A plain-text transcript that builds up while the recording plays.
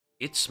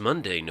It's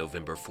Monday,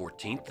 November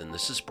 14th, and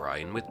this is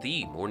Brian with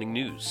the Morning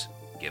News.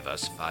 Give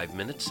us 5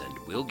 minutes and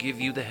we'll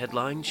give you the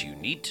headlines you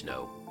need to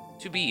know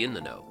to be in the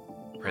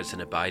know.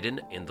 President Biden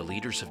and the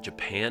leaders of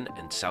Japan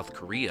and South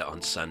Korea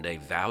on Sunday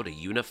vowed a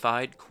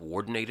unified,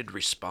 coordinated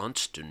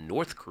response to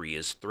North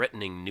Korea's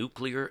threatening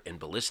nuclear and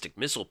ballistic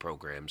missile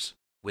programs,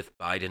 with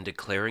Biden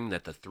declaring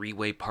that the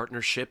three-way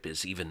partnership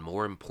is even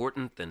more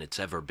important than it's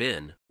ever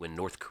been when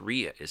North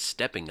Korea is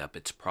stepping up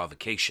its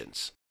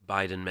provocations.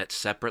 Biden met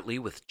separately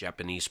with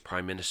Japanese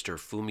Prime Minister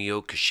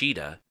Fumio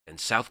Kishida and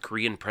South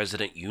Korean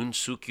President Yoon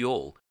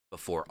Suk-yeol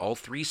before all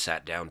three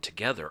sat down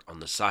together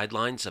on the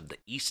sidelines of the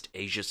East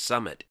Asia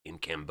Summit in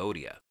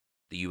Cambodia.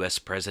 The U.S.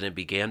 president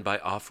began by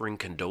offering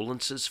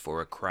condolences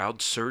for a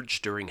crowd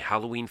surge during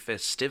Halloween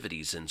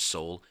festivities in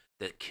Seoul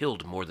that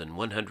killed more than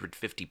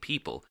 150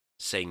 people,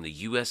 saying the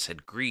U.S.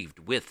 had grieved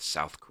with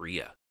South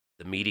Korea.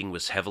 The meeting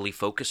was heavily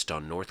focused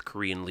on North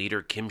Korean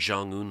leader Kim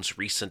Jong-un's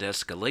recent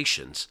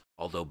escalations,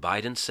 although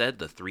Biden said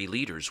the three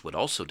leaders would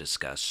also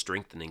discuss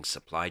strengthening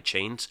supply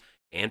chains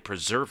and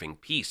preserving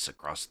peace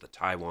across the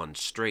Taiwan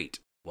Strait,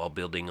 while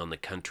building on the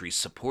country's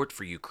support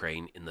for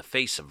Ukraine in the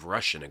face of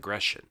Russian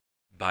aggression.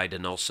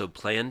 Biden also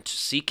planned to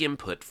seek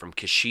input from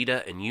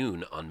Kishida and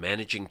Yoon on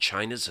managing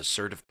China's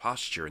assertive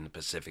posture in the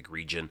Pacific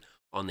region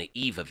on the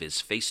eve of his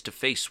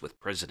face-to-face with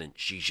President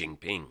Xi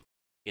Jinping.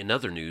 In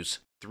other news,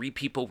 3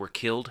 people were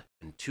killed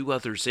and 2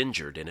 others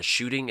injured in a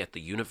shooting at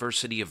the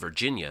University of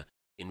Virginia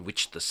in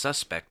which the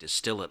suspect is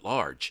still at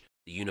large,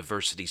 the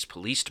university's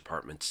police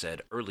department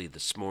said early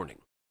this morning.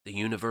 The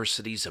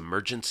university's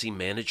emergency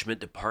management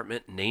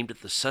department named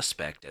the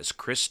suspect as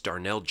Chris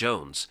Darnell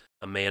Jones,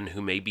 a man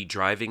who may be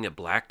driving a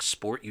black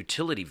sport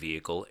utility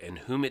vehicle and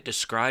whom it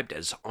described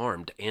as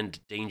armed and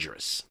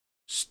dangerous.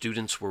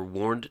 Students were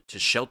warned to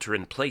shelter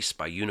in place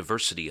by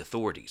university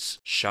authorities.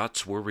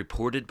 Shots were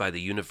reported by the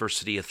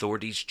university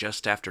authorities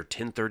just after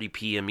 10:30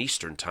 p.m.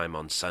 Eastern Time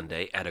on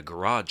Sunday at a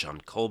garage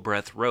on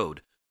Culbreth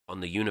Road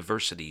on the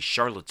university's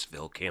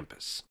Charlottesville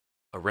campus.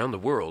 Around the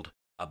world,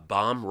 a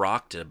bomb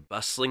rocked a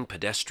bustling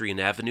pedestrian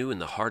avenue in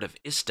the heart of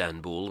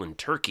Istanbul in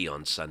Turkey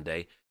on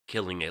Sunday,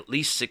 killing at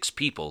least 6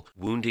 people,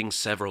 wounding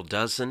several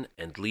dozen,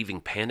 and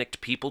leaving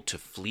panicked people to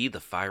flee the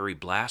fiery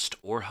blast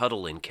or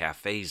huddle in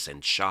cafes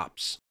and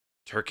shops.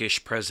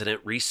 Turkish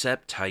President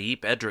Recep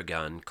Tayyip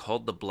Erdogan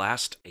called the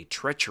blast a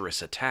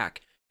treacherous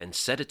attack and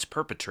said its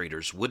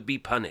perpetrators would be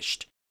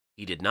punished.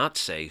 He did not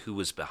say who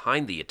was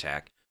behind the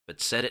attack, but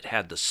said it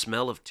had the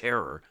smell of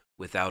terror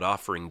without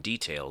offering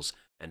details,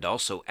 and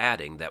also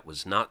adding that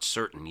was not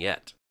certain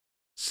yet.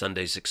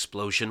 Sunday's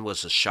explosion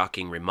was a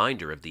shocking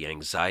reminder of the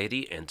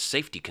anxiety and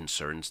safety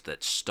concerns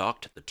that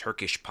stalked the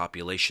Turkish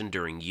population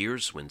during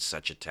years when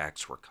such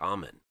attacks were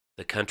common.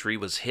 The country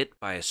was hit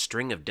by a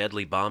string of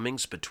deadly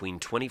bombings between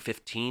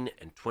 2015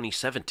 and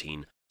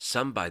 2017,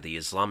 some by the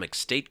Islamic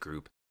State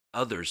group,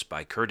 others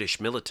by Kurdish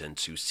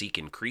militants who seek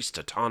increased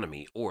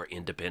autonomy or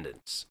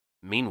independence.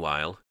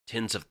 Meanwhile,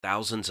 tens of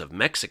thousands of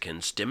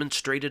Mexicans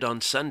demonstrated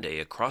on Sunday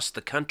across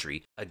the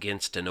country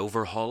against an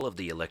overhaul of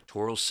the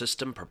electoral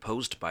system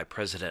proposed by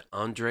President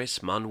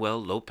Andrés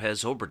Manuel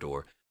López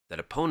Obrador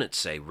that opponents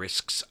say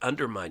risks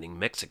undermining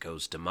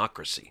Mexico's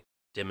democracy.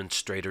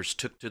 Demonstrators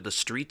took to the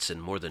streets in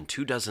more than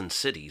 24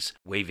 cities,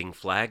 waving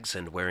flags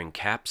and wearing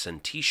caps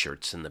and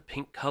T-shirts in the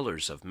pink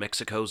colors of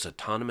Mexico's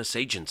autonomous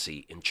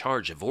agency in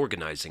charge of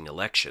organizing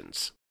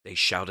elections. They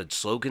shouted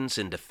slogans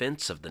in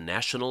defense of the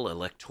National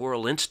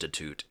Electoral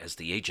Institute, as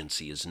the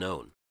agency is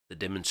known. The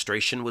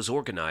demonstration was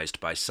organized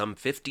by some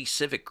 50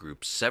 civic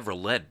groups,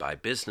 several led by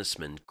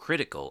businessmen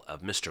critical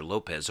of Mr.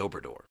 López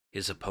Obrador.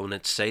 His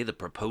opponents say the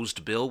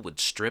proposed bill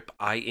would strip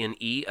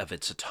INE of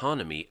its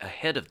autonomy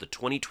ahead of the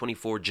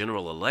 2024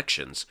 general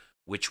elections,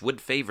 which would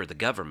favor the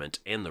government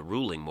and the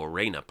ruling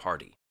Morena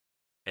party.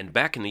 And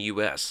back in the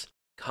U.S.,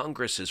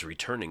 Congress is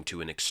returning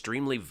to an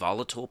extremely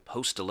volatile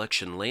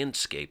post-election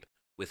landscape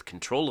with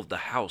control of the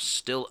House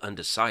still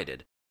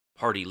undecided,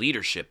 party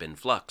leadership in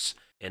flux,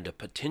 and a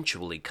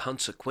potentially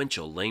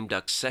consequential lame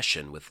duck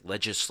session with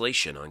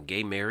legislation on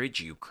gay marriage,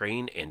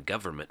 Ukraine, and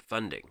government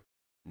funding.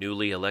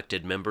 Newly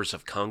elected members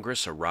of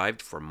Congress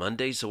arrived for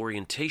Monday's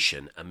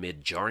orientation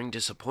amid jarring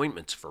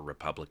disappointments for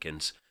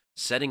Republicans,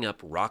 setting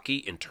up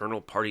rocky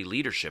internal party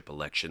leadership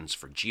elections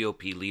for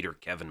GOP leader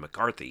Kevin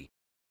McCarthy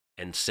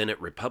and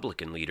Senate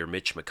Republican leader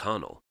Mitch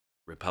McConnell.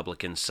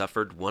 Republicans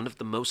suffered one of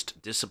the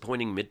most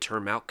disappointing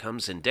midterm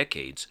outcomes in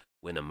decades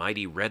when a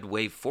mighty red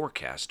wave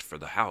forecast for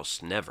the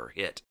House never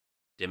hit.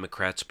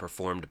 Democrats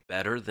performed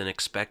better than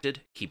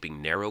expected,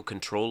 keeping narrow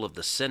control of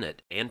the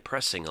Senate and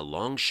pressing a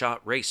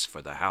long-shot race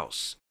for the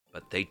House.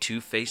 But they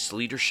too face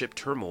leadership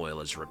turmoil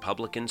as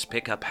Republicans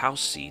pick up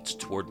House seats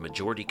toward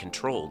majority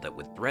control that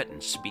would threaten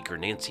Speaker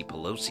Nancy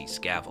Pelosi's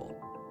gavel.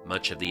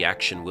 Much of the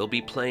action will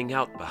be playing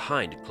out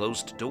behind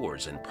closed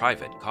doors in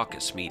private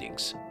caucus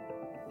meetings.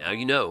 Now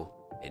you know,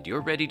 and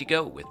you're ready to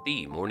go with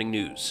the Morning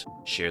News.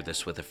 Share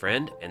this with a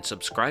friend and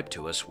subscribe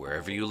to us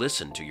wherever you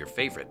listen to your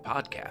favorite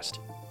podcast.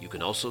 You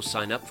can also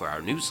sign up for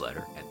our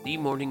newsletter at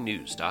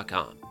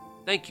themorningnews.com.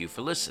 Thank you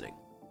for listening.